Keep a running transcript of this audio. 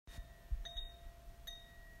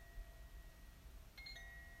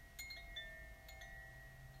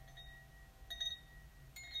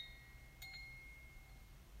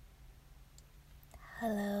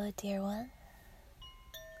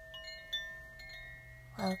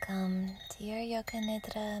Welcome to your Yoga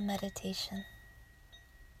Nidra meditation.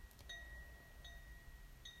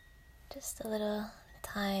 Just a little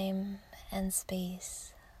time and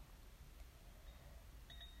space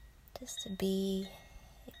just to be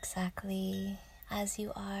exactly as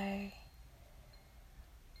you are,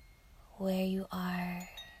 where you are,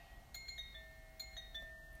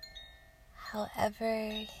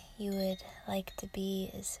 however you would like to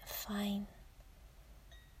be is fine.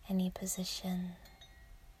 Any position,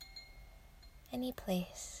 any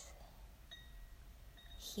place,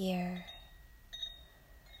 here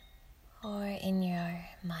or in your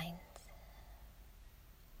mind.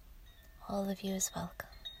 All of you is welcome.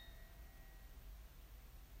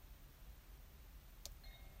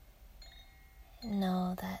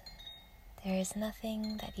 Know that there is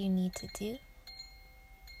nothing that you need to do.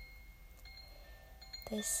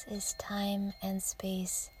 This is time and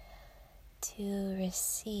space to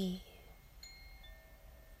receive.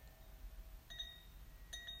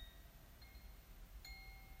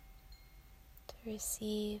 To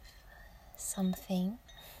receive something,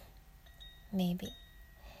 maybe.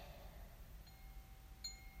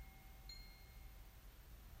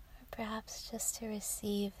 Or perhaps just to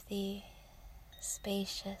receive the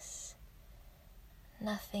spacious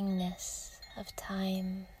nothingness of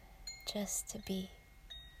time just to be.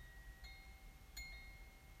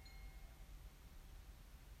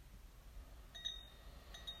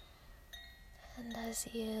 And as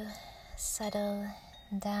you settle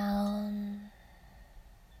down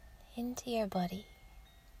into your body,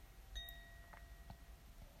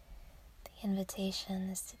 the invitation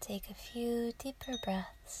is to take a few deeper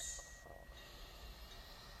breaths.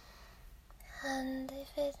 And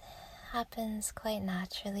if it happens quite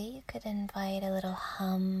naturally, you could invite a little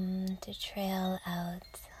hum to trail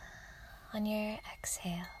out on your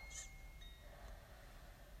exhales.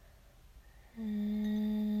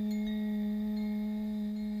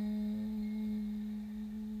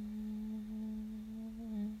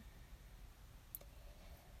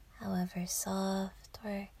 However soft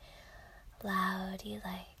or loud you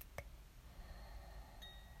like.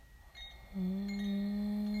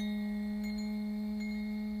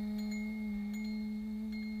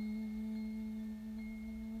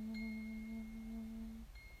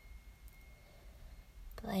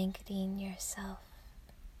 Blanketing yourself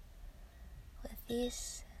with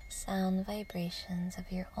these sound vibrations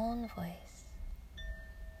of your own voice.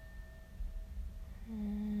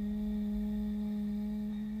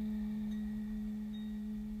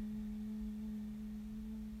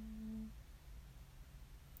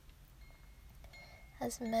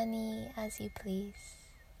 As many as you please.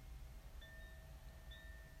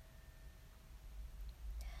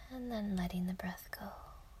 And then letting the breath go.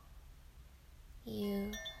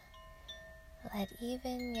 You let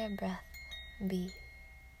even your breath be.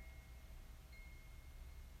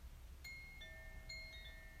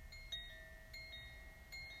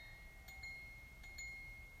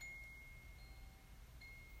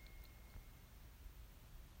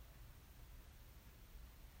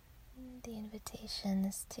 The invitation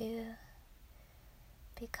is to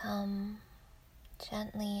become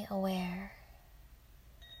gently aware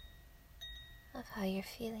of how you're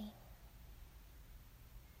feeling.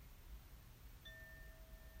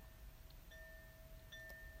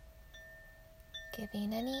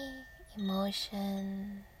 Giving any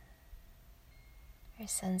emotion or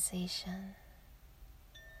sensation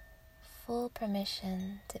full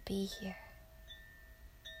permission to be here.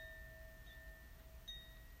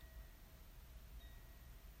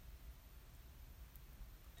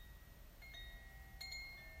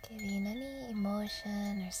 Giving any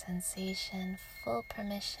emotion or sensation full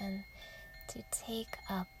permission to take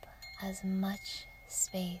up as much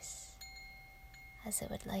space as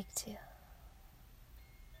it would like to.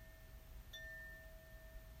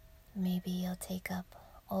 Maybe you'll take up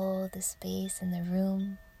all the space in the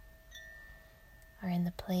room or in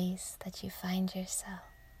the place that you find yourself.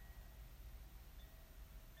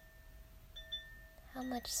 How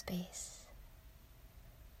much space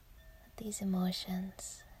would these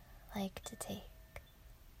emotions like to take?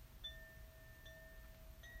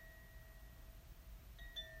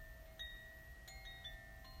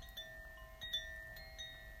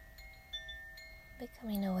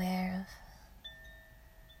 Becoming aware of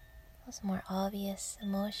those more obvious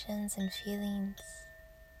emotions and feelings,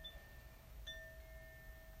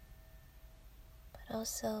 but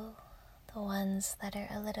also the ones that are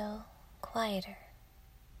a little quieter,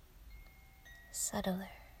 subtler,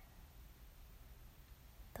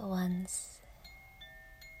 the ones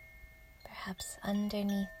perhaps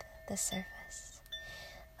underneath the surface.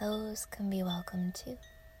 Those can be welcome too.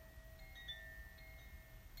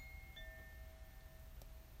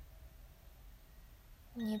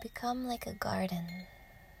 And you become like a garden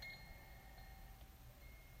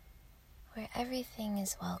where everything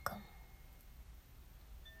is welcome.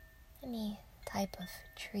 Any type of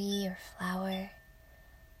tree or flower,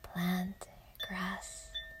 plant, grass,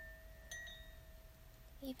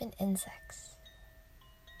 even insects.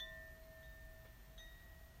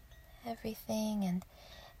 Everything and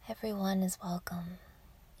everyone is welcome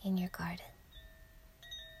in your garden.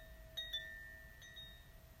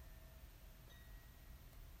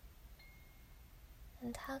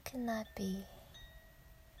 And how can that be?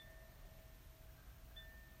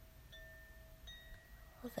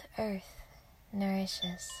 Well, the earth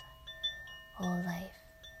nourishes all life.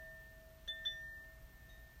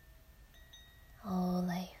 All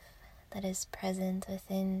life that is present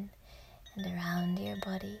within and around your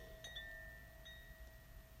body.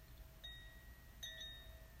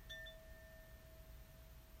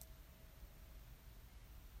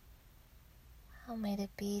 How might it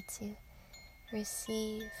be to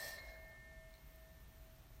receive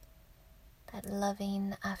that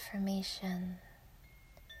loving affirmation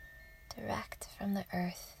direct from the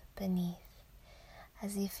earth beneath,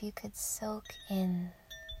 as if you could soak in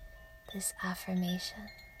this affirmation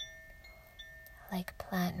like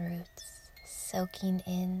plant roots soaking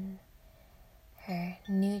in her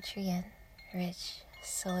nutrient-rich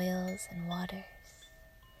soils and waters,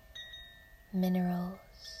 minerals,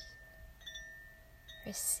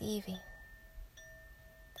 receiving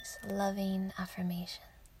this loving affirmation.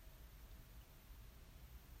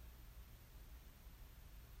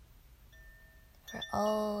 For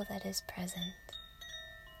all that is present,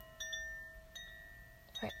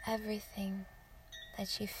 for everything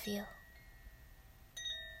that you feel.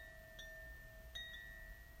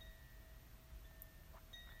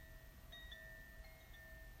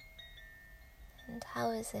 And how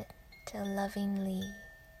is it to lovingly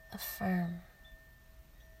affirm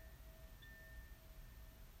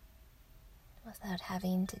without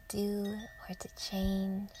having to do or to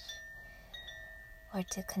change or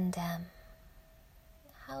to condemn?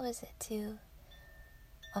 How is it to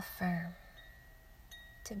affirm,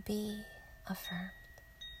 to be affirmed?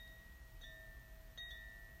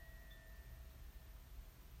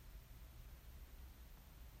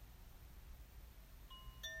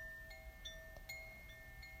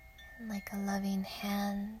 And like a loving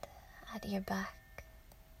hand at your back,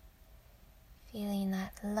 feeling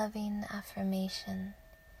that loving affirmation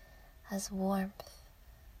as warmth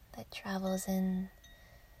that travels in,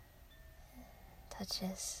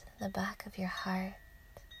 touches the back of your heart,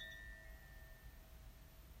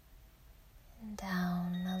 and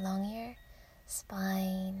down along your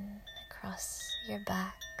spine, across your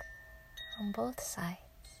back, on both sides,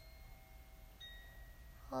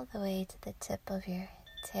 all the way to the tip of your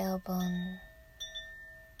tailbone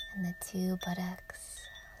and the two buttocks,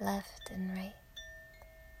 left and right.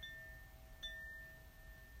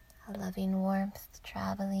 A loving warmth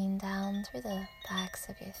traveling down through the backs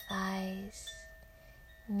of your thighs,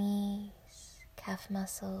 knees, calf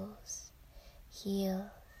muscles, heels,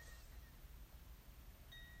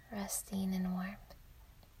 resting in warmth.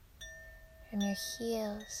 From your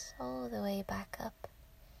heels all the way back up,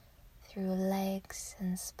 through legs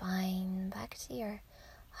and spine, back to your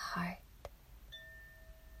heart.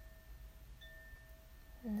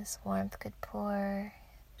 And this warmth could pour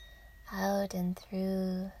out and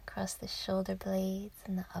through, across the shoulder blades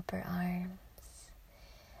and the upper arms,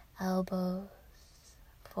 elbows,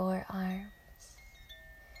 forearms,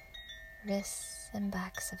 wrists and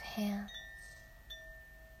backs of hands,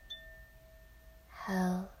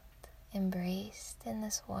 held, embraced in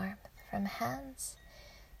this warmth from hands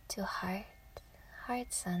to heart, heart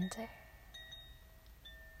center.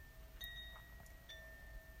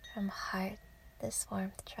 From heart, this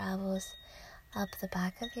warmth travels up the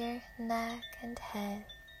back of your neck and head,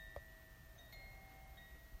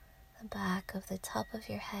 the back of the top of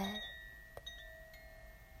your head,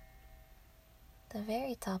 the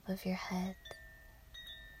very top of your head,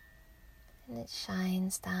 and it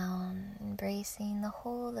shines down, embracing the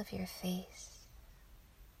whole of your face,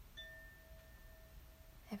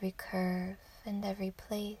 every curve and every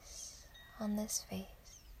place on this face.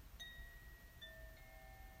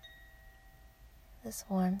 This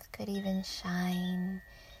warmth could even shine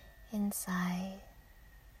inside,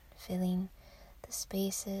 filling the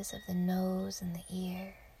spaces of the nose and the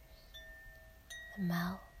ears, the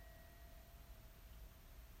mouth.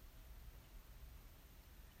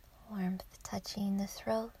 Warmth touching the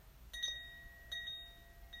throat,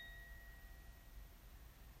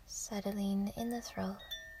 settling in the throat.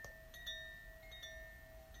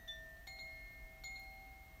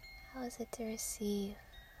 How is it to receive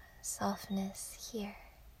softness here,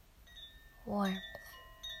 warmth,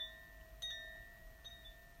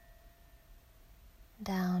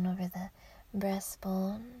 down over the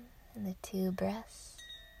breastbone and the two breasts,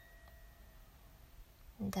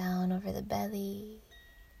 down over the belly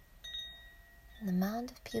and the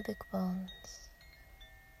mound of pubic bones,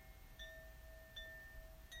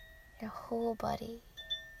 your whole body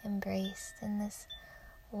embraced in this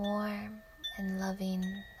warm and loving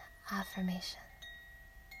affirmation,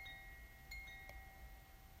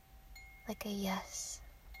 like a yes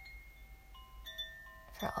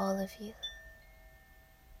for all of you.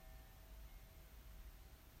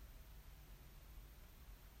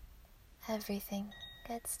 Everything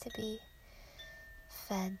gets to be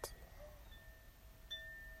fed.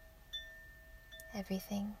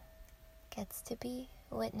 Everything gets to be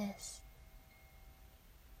witnessed.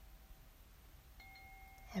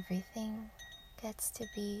 Everything gets to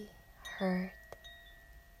be heard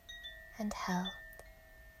and held.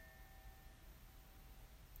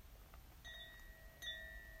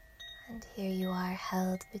 And here you are,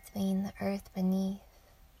 held between the earth beneath,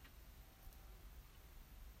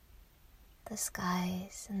 the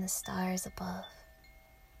skies and the stars above,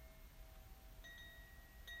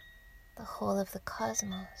 the whole of the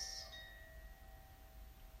cosmos,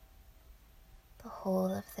 the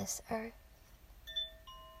whole of this earth,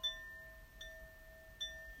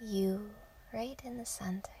 you right in the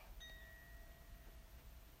center.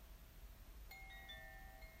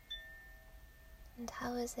 And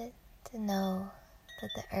how is it to know that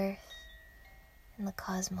the earth and the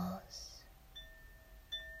cosmos,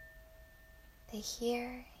 they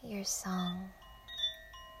hear your song?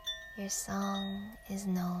 Your song is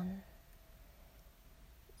known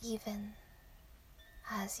even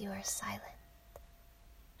as you are silent.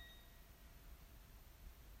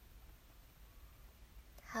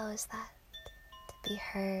 How is that to be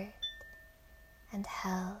heard and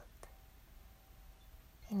held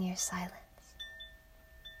in your silence?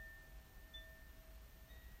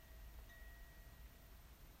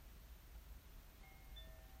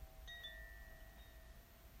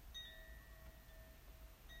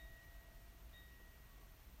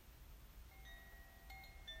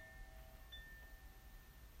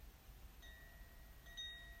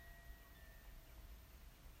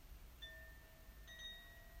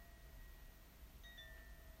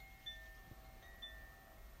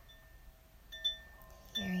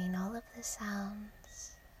 Hearing all of the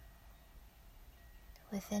sounds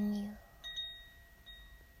within you,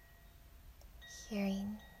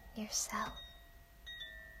 hearing yourself.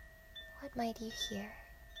 What might you hear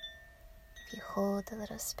if you hold a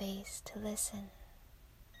little space to listen?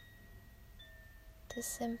 To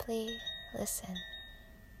simply listen.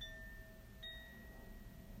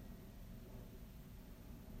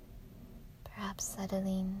 Perhaps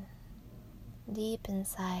settling deep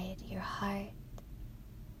inside your heart,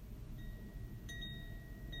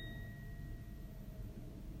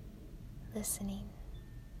 listening,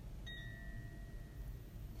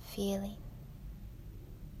 feeling,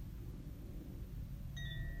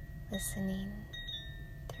 listening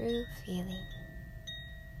through feeling,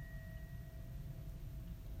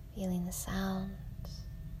 feeling the sounds,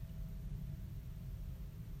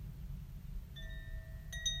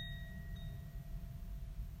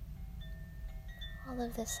 all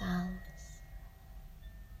of the sounds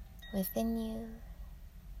within you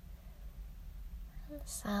and the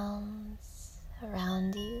sounds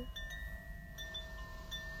around you.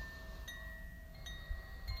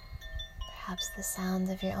 Perhaps the sound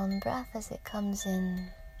of your own breath as it comes in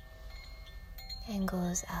and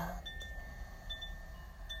goes out.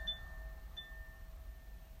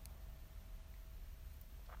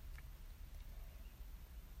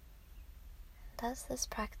 And as this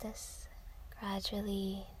practice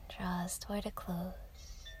gradually draws toward a close,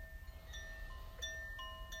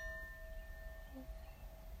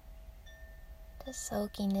 just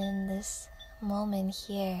soaking in this moment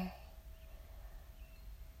here,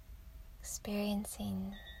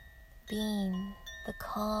 experiencing, being the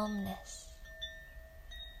calmness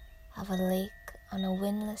of a lake on a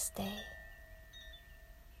windless day.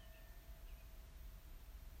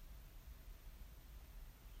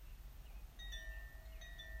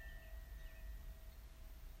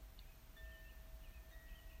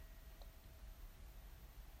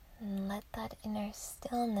 And let that inner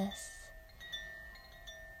stillness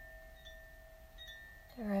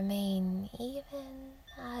remain even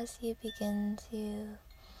as you begin to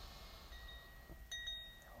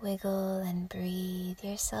wiggle and breathe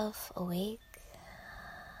yourself awake.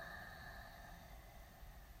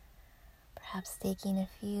 Perhaps taking a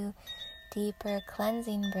few deeper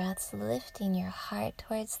cleansing breaths, lifting your heart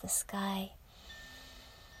towards the sky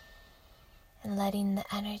and letting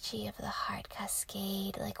the energy of the heart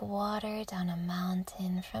cascade like water down a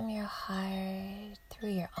mountain from your heart through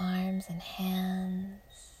your arms and hands,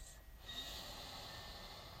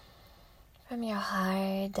 from your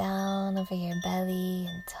heart down over your belly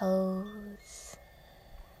and toes,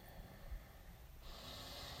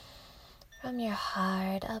 from your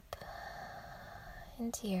heart up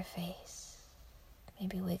into your face,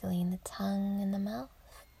 maybe wiggling the tongue in the mouth.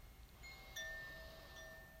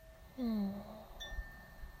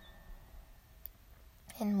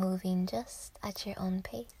 And moving just at your own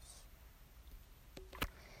pace.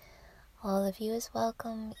 All of you is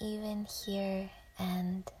welcome, even here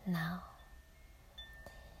and now.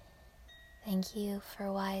 Thank you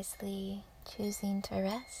for wisely choosing to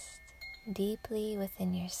rest deeply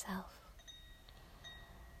within yourself.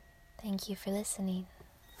 Thank you for listening.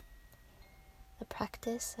 The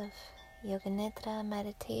practice of Yoga Nidra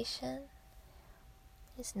meditation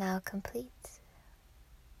is now complete.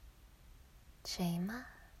 Shema,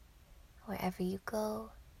 wherever you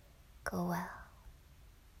go, go well.